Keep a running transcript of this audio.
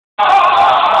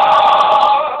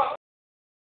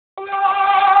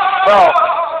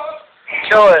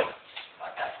kill it.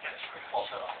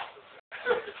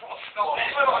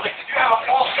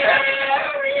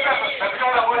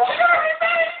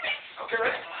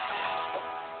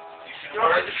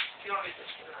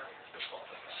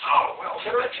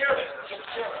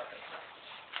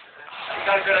 You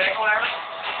got a good angle, Aaron?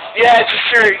 Yeah, just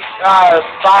your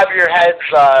bob of your head's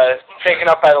taken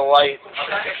up by the light.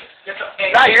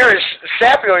 Not yours.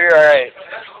 Samuel, you're alright.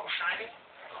 That's a little shiny.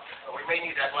 We may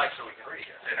need that light so we can read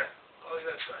it. Oh,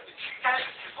 that's right.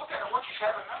 Just look at it once you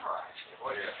have it memorized. Oh,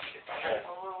 yeah.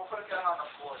 We'll put it down on the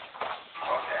floor.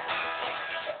 Okay.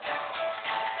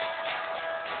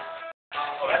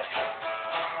 Oh, that's good.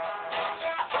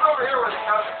 Put it over here where the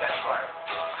counter campfire.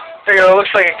 Figure it looks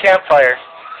like a campfire.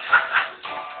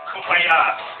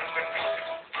 Kumbaya.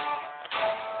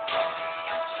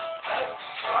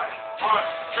 1,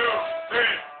 2, 3,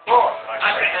 4. I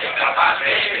think you got my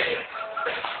baby.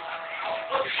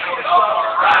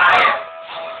 Alright.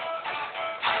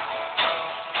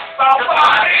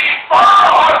 Somebody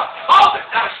forward. Hold it.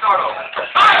 Gotta start over.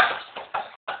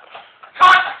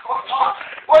 Cut.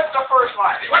 What's the first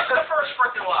line? What's the first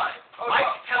freaking line? I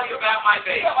can tell you about my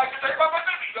baby. I can tell you about my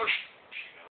baby.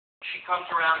 She comes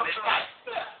around midnight.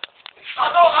 Oh,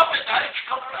 no, not midnight. She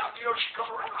comes around. You know, she comes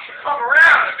around. She comes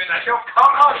around at midnight. She'll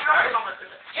come out.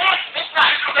 Yes,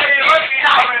 midnight.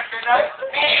 Midnight.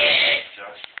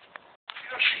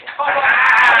 She comes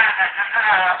around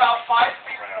about 5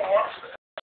 feet 4.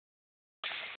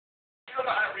 You don't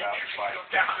know how to read. You go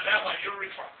down to that one. You're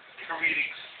reading.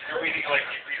 You're reading like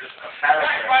you read a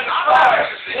paragraph.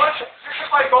 This is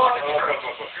like going to church.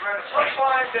 You read the first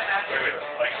line, then that.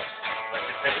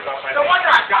 No wonder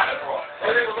I got it wrong.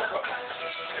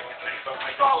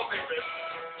 Follow me, baby.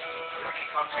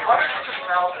 Why don't you just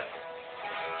mouth it?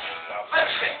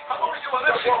 Let's see. How about we doing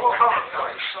this? We'll cover it.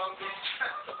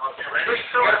 Okay, ready?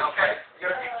 Okay. You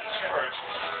gotta read this first.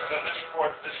 And then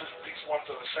these ones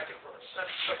are the second verse.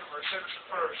 That's the second verse. That's the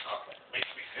first.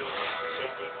 Makes me feel so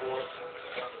good, Lord.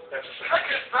 That's the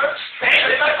second verse. That's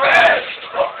the first.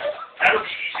 That'll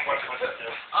be easy. What's it do?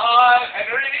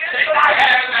 Henry the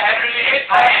Eighth.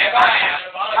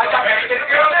 I got married. Get a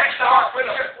girl next door. We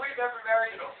never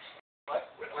married. What?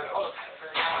 We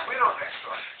don't next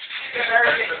door. She got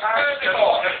married 8 times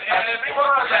before. What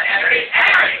was that, Henry?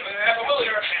 Henry! Hello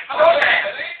there.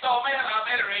 Oh, man, I'm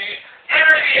Henry.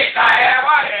 Henry the Eighth, I am.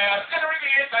 Henry the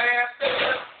Eighth, I am.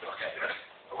 Okay,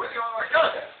 we're the only one who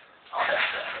does that. Okay.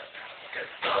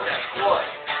 Okay, boy.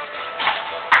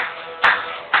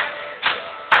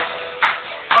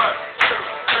 1, 2,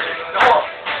 3, 4.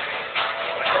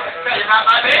 You're not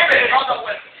my baby. Oh, no,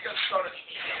 wait. You got to start at the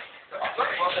beginning.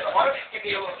 Why don't you give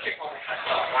me a little kick on the head?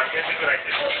 Here's a good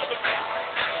idea.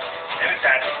 And it's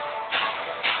that.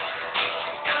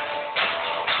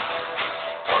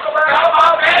 Look around, my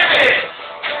baby.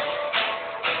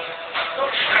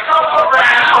 Don't you come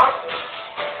around.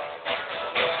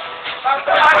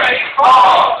 Somebody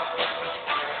fall.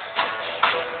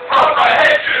 From my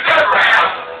head to the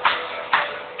ground.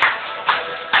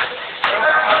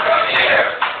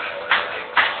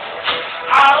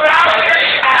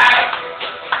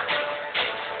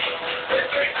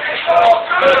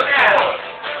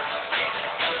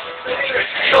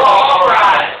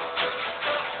 Alright.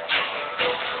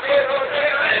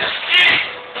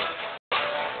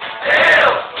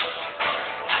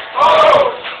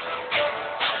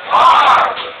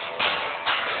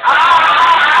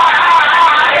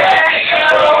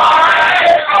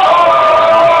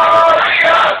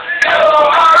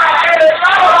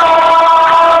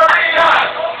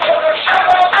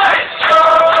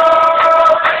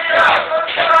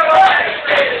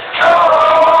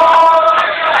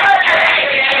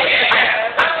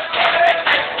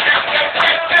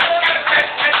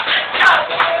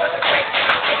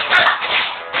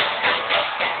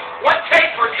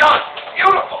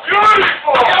 Beautiful!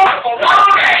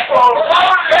 Wonderful!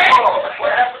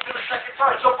 What happened to the second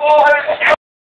verse? The ball